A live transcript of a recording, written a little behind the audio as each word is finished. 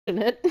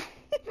mention it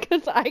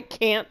because I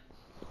can't.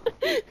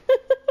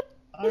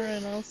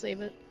 Alright, I'll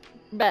save it.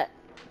 But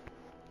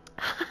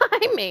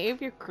hi,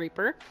 Maeve, you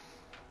creeper.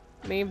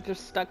 Maeve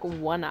just stuck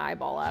one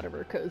eyeball out of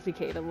her cozy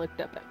Kate and looked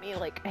up at me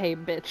like, "Hey,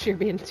 bitch, you're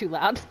being too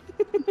loud."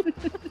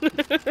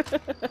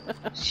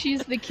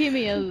 She's the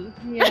Kimmy of,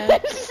 yeah.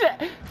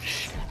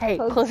 Hey,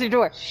 close your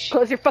door.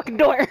 Close your fucking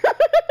door.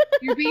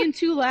 You're being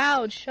too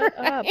loud. Shut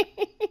up.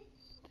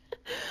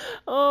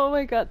 Oh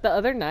my god, the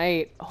other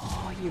night.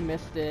 Oh, you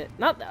missed it.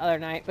 Not the other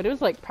night, but it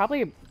was like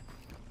probably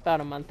about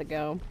a month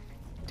ago.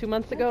 2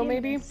 months ago,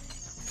 maybe?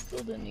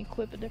 Still didn't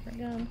equip a different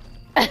gun.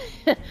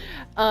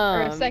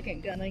 Or a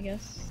second gun, I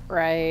guess.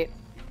 Right.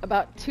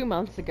 About 2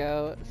 months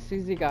ago,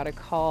 Susie got a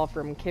call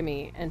from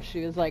Kimmy, and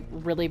she was like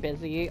really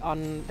busy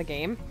on the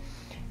game,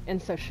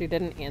 and so she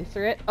didn't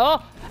answer it.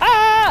 Oh!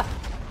 Ah!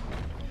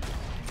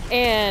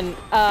 And,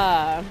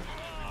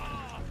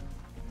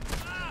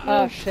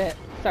 oh shit.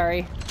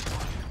 Sorry.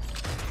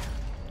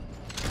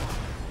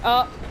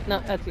 Oh,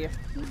 no, that's you.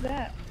 Who's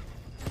that?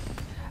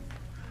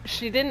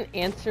 She didn't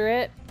answer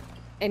it,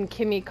 and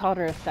Kimmy called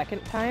her a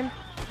second time.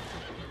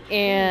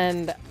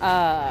 And,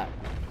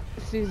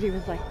 Susie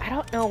was like, I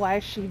don't know why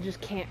she just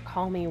can't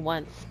call me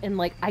once. And,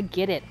 like, I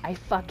get it. I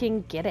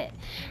fucking get it.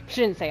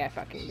 She didn't say I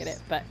fucking get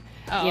it, but,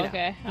 oh, you know,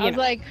 okay. I was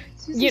like,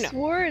 Susie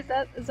swore? Is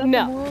that No. the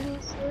moral of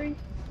the story?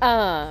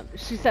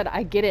 She said,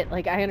 I get it.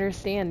 Like, I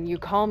understand. You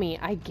call me.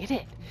 I get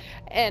it.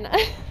 And,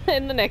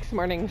 and the next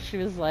morning, she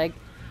was like,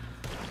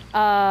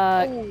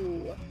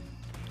 Oh.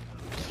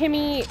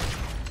 Kimmy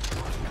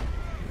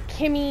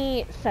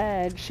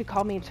said she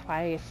called me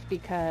twice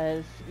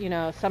because, you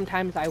know,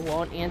 sometimes I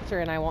won't answer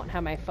and I won't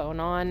have my phone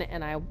on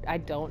and I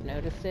don't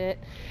notice it.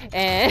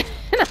 And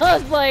I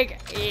was like,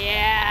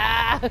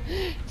 yeah,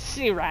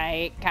 she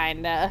right,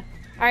 kinda.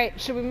 Alright,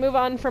 should we move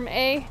on from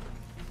A?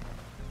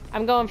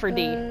 I'm going for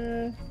D.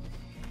 I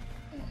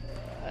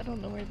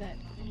don't know where that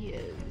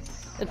is.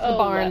 It's the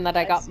barn that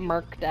I got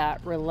murked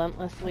at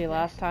relentlessly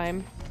last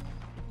time.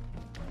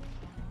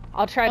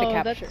 I'll try to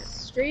capture. That's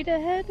straight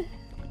ahead?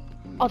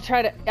 I'll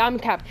try to. I'm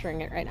capturing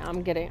it right now.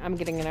 I'm getting it.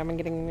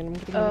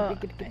 Oh,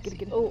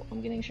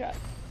 I'm getting shot.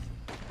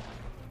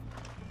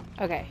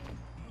 Okay,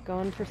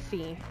 going for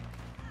C.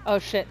 Oh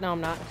shit! No,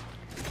 I'm not.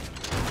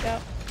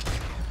 Yep.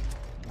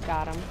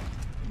 Got him.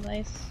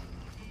 Nice.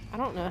 I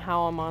don't know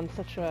how I'm on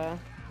such a.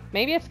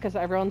 Maybe it's because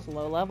everyone's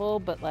low level,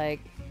 but like,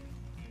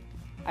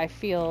 I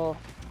feel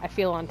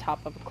on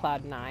top of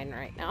cloud 9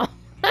 right now.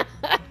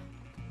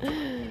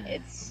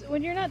 It's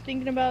when you're not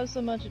thinking about it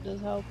so much, it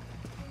does help.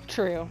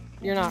 True.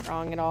 You're not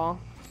wrong at all.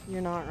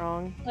 You're not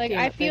wrong. Like,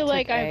 I feel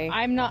like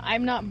I'm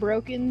not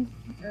broken,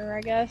 or I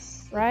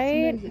guess. Like,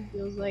 right? sometimes it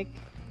feels like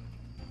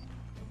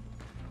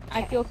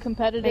I feel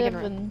competitive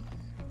and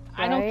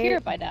I don't care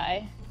if I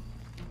die.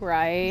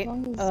 Right. As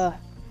long as...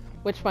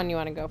 Which one you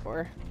want to go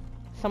for?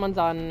 Someone's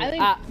on.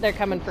 They're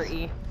coming for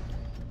E.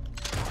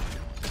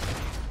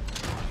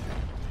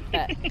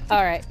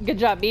 Alright, good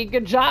job, B.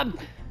 Good job!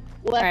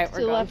 Left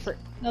to left. For...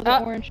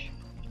 Another orange.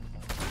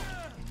 I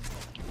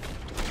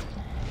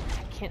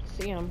can't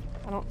see him.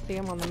 I don't see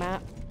him on the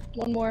map.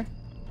 One more.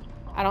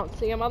 I don't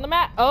see him on the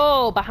map.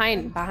 Oh,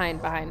 behind.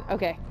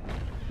 Okay.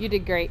 You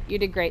did great. You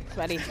did great,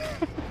 Sweaty.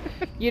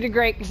 You did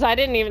great, because I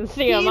didn't even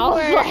see him. I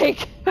was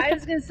like... I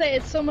was gonna say,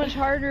 it's so much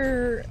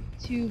harder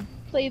to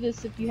play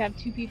this if you have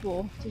two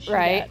people to shoot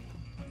at.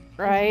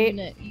 Right.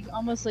 You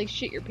almost like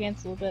shit your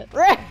pants a little bit.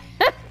 Right.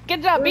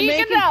 Good job, B.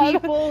 Good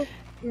job.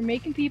 We're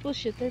making people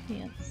shit their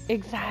pants.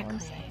 Exactly.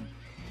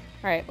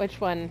 Alright, which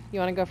one? You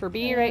want to go for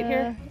B right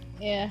here?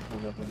 Yeah,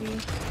 we'll go for B.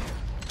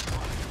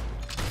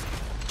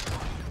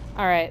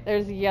 Alright,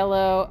 there's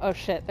yellow. Oh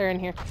shit, they're in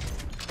here.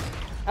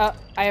 Oh,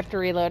 I have to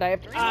reload.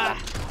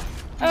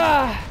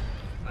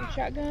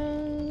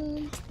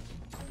 Shotgun.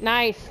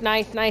 Nice.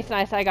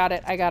 I got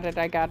it.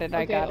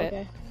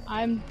 Okay.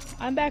 I'm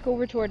back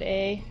over toward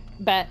A.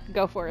 Bet.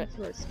 Go for it. That's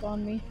where it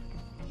spawned me.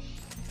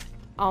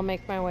 I'll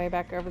make my way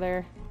back over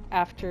there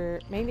after,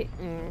 maybe,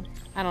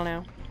 I don't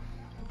know.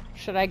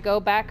 Should I go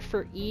back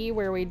for E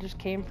where we just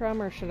came from,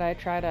 or should I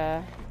try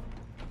to...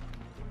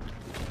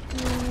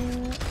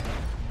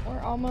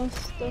 We're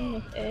almost done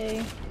with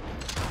A.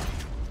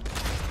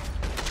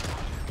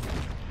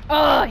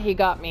 Oh, he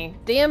got me.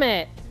 Damn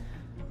it.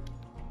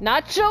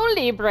 Nacho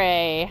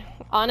Libre.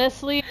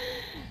 Honestly.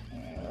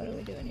 What are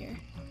we doing here?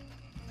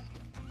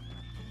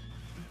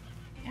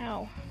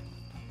 Ow.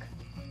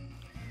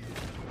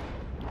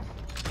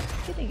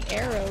 Getting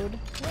arrowed.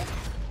 What?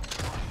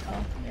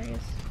 Oh, there he is.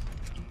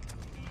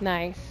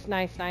 Nice.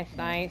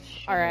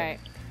 Alright.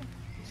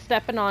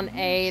 Stepping on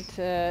A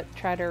to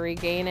try to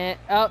regain it.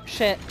 Oh,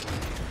 shit.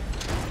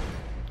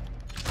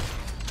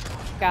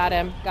 Got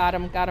him. I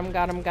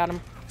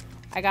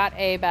got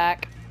A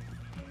back.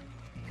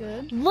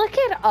 Good. Look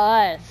at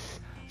us.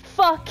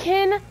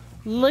 Fucking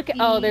look at-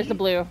 Oh, there's the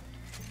blue.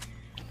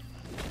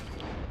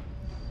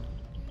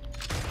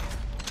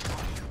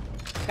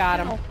 Got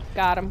him.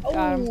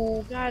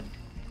 Oh, God.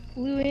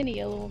 Blue and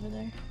yellow over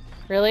there.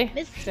 Really?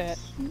 Shit.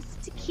 Miss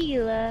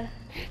Tequila.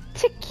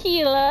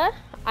 Tequila.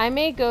 I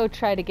may go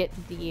try to get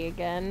D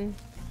again.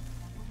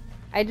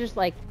 I just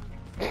like...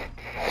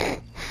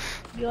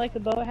 You like the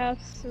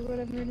boathouse or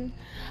whatever it is?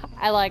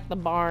 I like the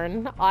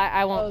barn.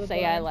 I won't the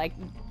say I barn. like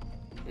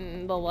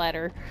the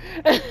letter.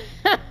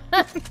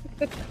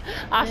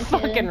 I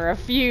fucking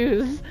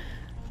refuse.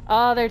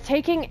 Oh, they're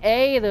taking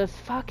A, those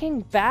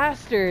fucking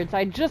bastards.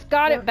 I just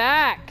got it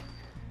back.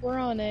 We're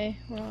on A.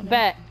 We're on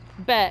Bet.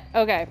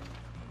 Okay.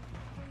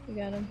 We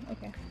got him.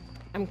 Okay.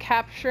 I'm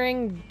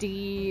capturing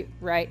D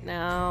right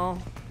now.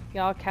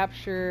 Y'all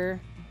capture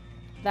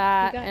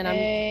that, We got and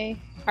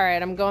A.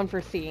 Alright, I'm going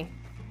for C.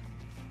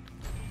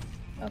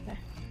 Okay.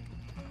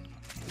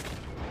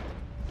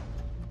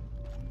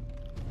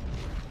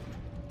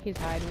 He's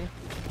hiding.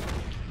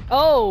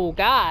 Oh,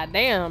 god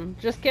damn.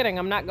 Just kidding,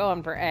 I'm not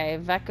going for A.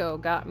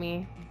 Veko got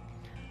me.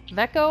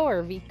 Veko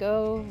or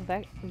Vico?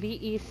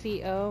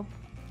 V-E-C-O?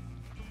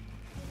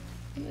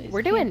 Somebody's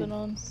We're doing... camping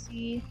on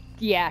C.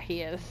 Yeah,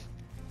 he is.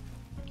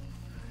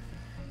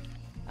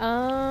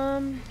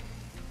 I'm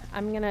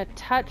gonna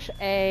touch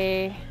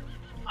A.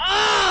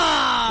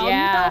 Oh!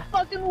 Yeah. No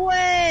fucking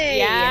way!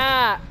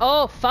 Yeah.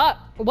 Oh, fuck.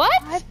 What?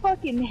 I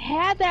fucking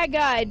had that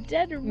guy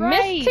dead to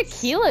rights. Miss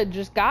Tequila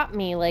just got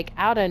me, like,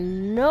 out of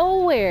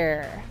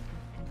nowhere.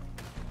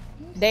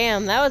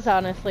 Damn, that was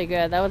honestly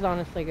good. That was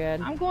honestly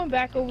good. I'm going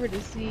back over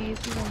to C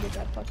if we don't get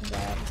that fucking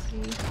guy out of C.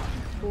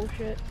 That's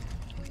bullshit.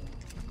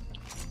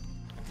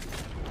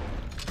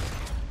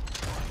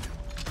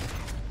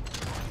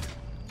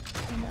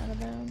 I'm out of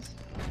bounds.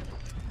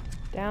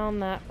 Down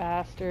that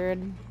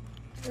bastard.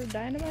 Is there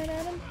dynamite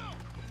at him?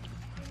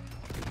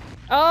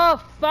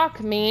 Oh,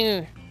 fuck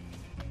me.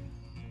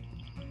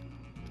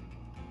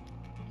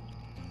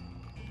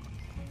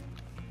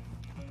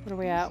 What are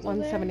we at? Still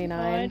there? 179.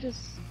 Oh,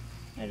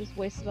 I just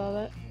wasted all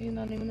that. You're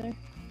not even there.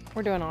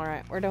 We're doing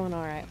alright. We're doing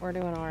alright. We're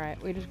doing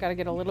alright. We just gotta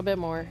get a little bit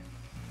more.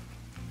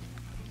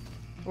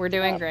 We're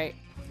doing great.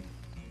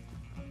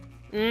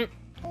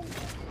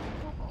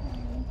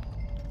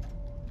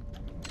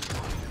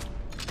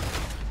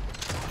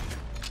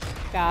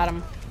 Got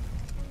him.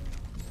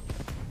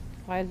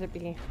 Why is it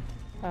B?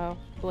 Oh,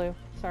 blue.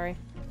 Sorry.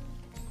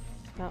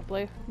 Not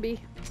blue. B.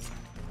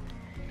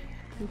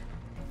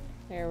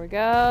 There we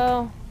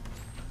go.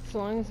 As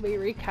long as we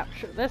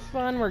recapture this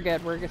one, we're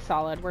good. We're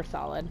solid. We're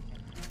solid.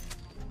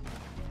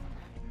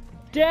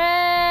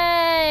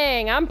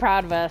 Dang! I'm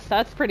proud of us.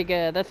 That's pretty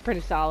good. That's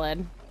pretty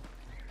solid.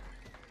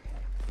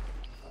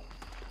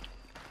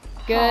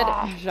 Good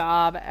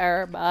job,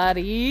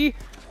 everybody.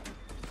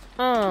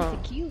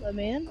 Tequila,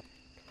 man.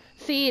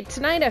 See,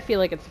 tonight I feel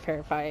like it's a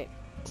fair fight.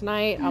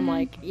 Tonight, I'm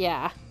like,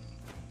 yeah.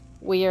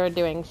 We are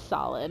doing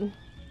solid.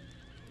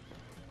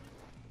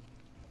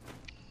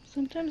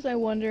 Sometimes I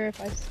wonder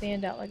if I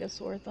stand out like a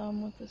sore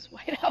thumb with this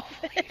white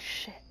outfit.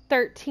 Shit.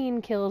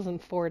 13 kills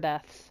and 4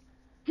 deaths.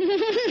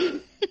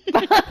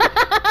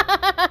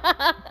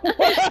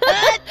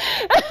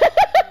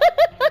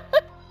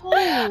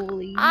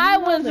 Holy I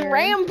was mother.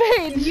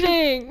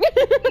 rampaging!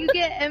 You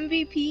get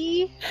MVP?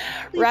 Please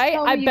Right?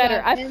 tell me I you better.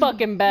 got I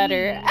fucking MVP.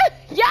 better.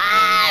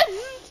 Yes!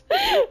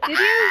 Did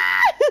you?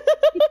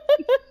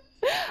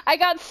 I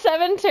got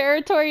 7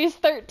 territories,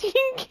 13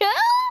 kills!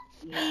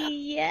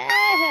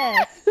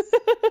 Yes!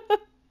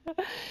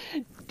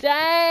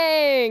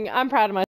 Dang! I'm proud of myself.